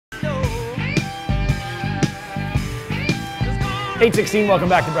8:16, welcome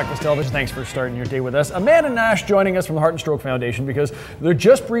back to Breakfast Television. Thanks for starting your day with us. Amanda Nash joining us from the Heart and Stroke Foundation because they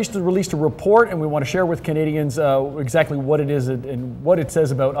just released a report and we want to share with Canadians exactly what it is and what it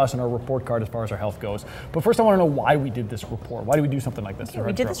says about us in our report card as far as our health goes. But first I want to know why we did this report. Why do we do something like this?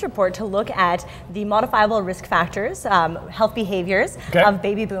 We did this report to look at the modifiable risk factors, health behaviors of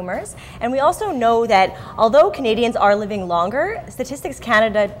baby boomers. And we also know that although Canadians are living longer, Statistics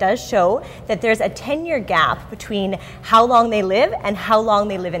Canada does show that there's a 10-year gap between how long they live and how long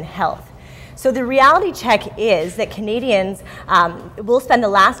they live in health. So the reality check is that Canadians will spend the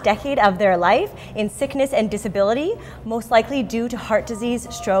last decade of their life in sickness and disability, most likely due to heart disease,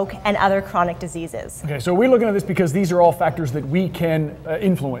 stroke, and other chronic diseases. Okay, so we're looking at this because these are all factors that we can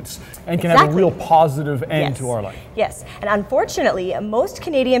influence and can have a real positive end to our life. Yes, and unfortunately, most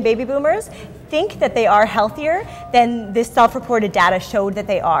Canadian baby boomers think that they are healthier than this self-reported data showed that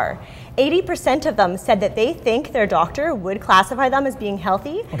they are. 80% of them said that they think their doctor would classify them as being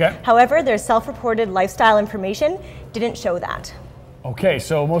healthy. However, their self-reported lifestyle information didn't show that. Okay,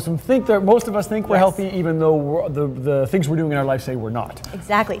 so most of us think we're healthy, even though the things we're doing in our life say we're not.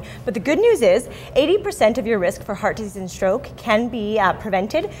 Exactly. But the good news is 80% of your risk for heart disease and stroke can be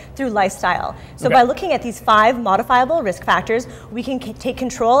prevented through lifestyle. So by looking at these 5 modifiable risk factors, we can take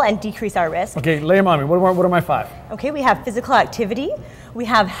control and decrease our risk. Okay, lay them on me. What are my 5? Okay, we have physical activity, we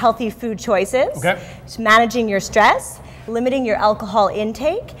have healthy food choices, managing your stress, limiting your alcohol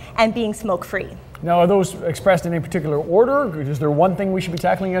intake, and being smoke-free. Now, are those expressed in a particular order? Is there one thing we should be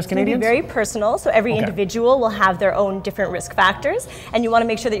tackling as Canadians? It's going to be very personal, so every individual will have their own different risk factors, and you want to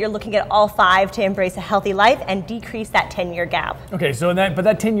make sure that you're looking at all 5 to embrace a healthy life and decrease that 10-year gap. Okay, so that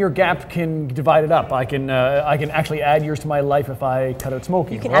 10-year gap can divide it up. I can actually add years to my life if I cut out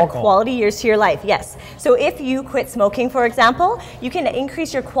smoking. You can add quality years to your life, yes. So if you quit smoking, for example, you can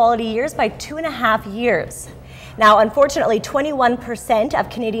increase your quality years by 2.5 years. Now, unfortunately, 21% of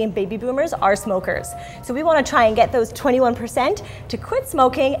Canadian baby boomers are smokers. So we want to try and get those 21% to quit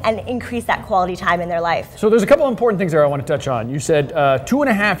smoking and increase that quality time in their life. So there's a couple of important things there I want to touch on. You said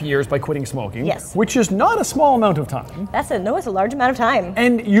 2.5 years by quitting smoking, which is not a small amount of time. No, it's a large amount of time.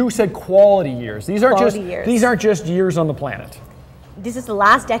 And you said quality years. These aren't just years on the planet. This is the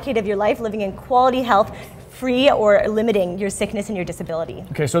last decade of your life living in quality health, free or limiting your sickness and your disability.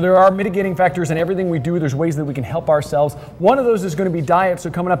 Okay, so there are mitigating factors in everything we do. There's ways that we can help ourselves. One of those is going to be diet.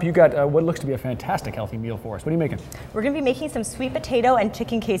 So coming up, you got what looks to be a fantastic healthy meal for us. What are you making? We're going to be making some sweet potato and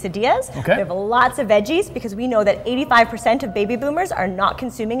chicken quesadillas. We have lots of veggies because we know that 85% of baby boomers are not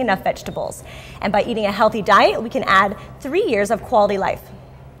consuming enough vegetables. And by eating a healthy diet, we can add 3 years of quality life.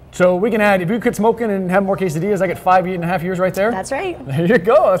 So we can add, if you quit smoking and have more quesadillas, I get 5.5 years right there? That's right. There you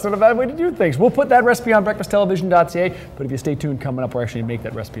go. That's not a bad way to do things. We'll put that recipe on breakfasttelevision.ca, but if you stay tuned, coming up, we'll actually make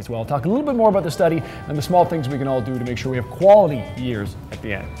that recipe as well. I'll talk a little bit more about the study and the small things we can all do to make sure we have quality years at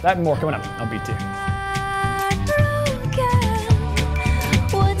the end. That and more coming up on BT.